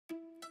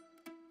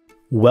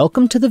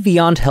Welcome to the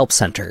Vyond Help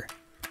Center.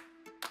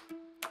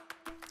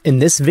 In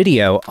this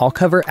video, I'll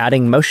cover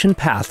adding motion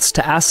paths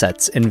to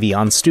assets in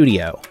Vyond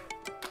Studio.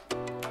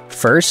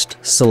 First,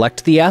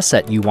 select the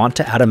asset you want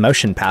to add a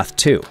motion path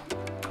to.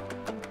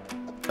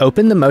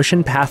 Open the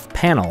Motion Path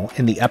panel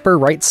in the upper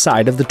right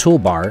side of the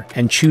toolbar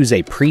and choose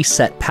a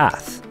preset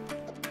path.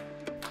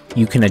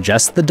 You can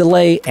adjust the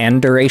delay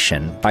and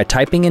duration by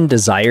typing in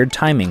desired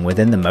timing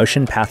within the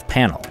Motion Path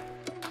panel.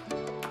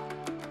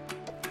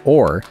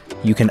 Or,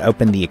 you can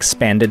open the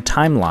expanded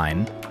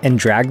timeline and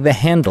drag the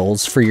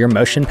handles for your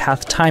motion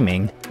path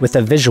timing with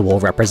a visual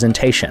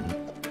representation.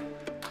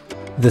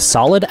 The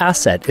solid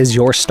asset is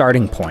your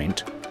starting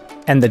point,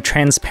 and the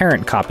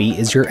transparent copy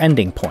is your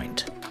ending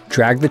point.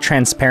 Drag the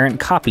transparent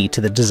copy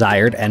to the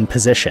desired end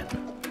position.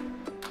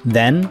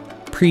 Then,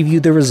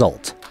 preview the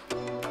result.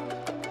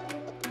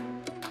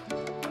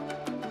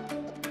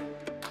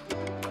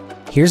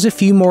 Here's a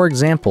few more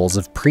examples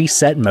of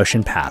preset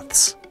motion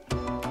paths.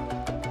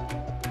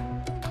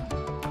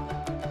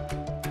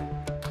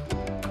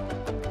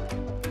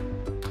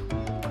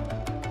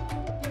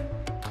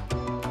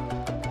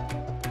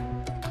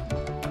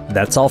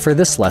 That's all for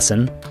this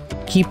lesson.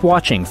 Keep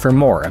watching for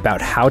more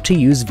about how to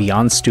use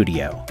Vyond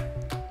Studio.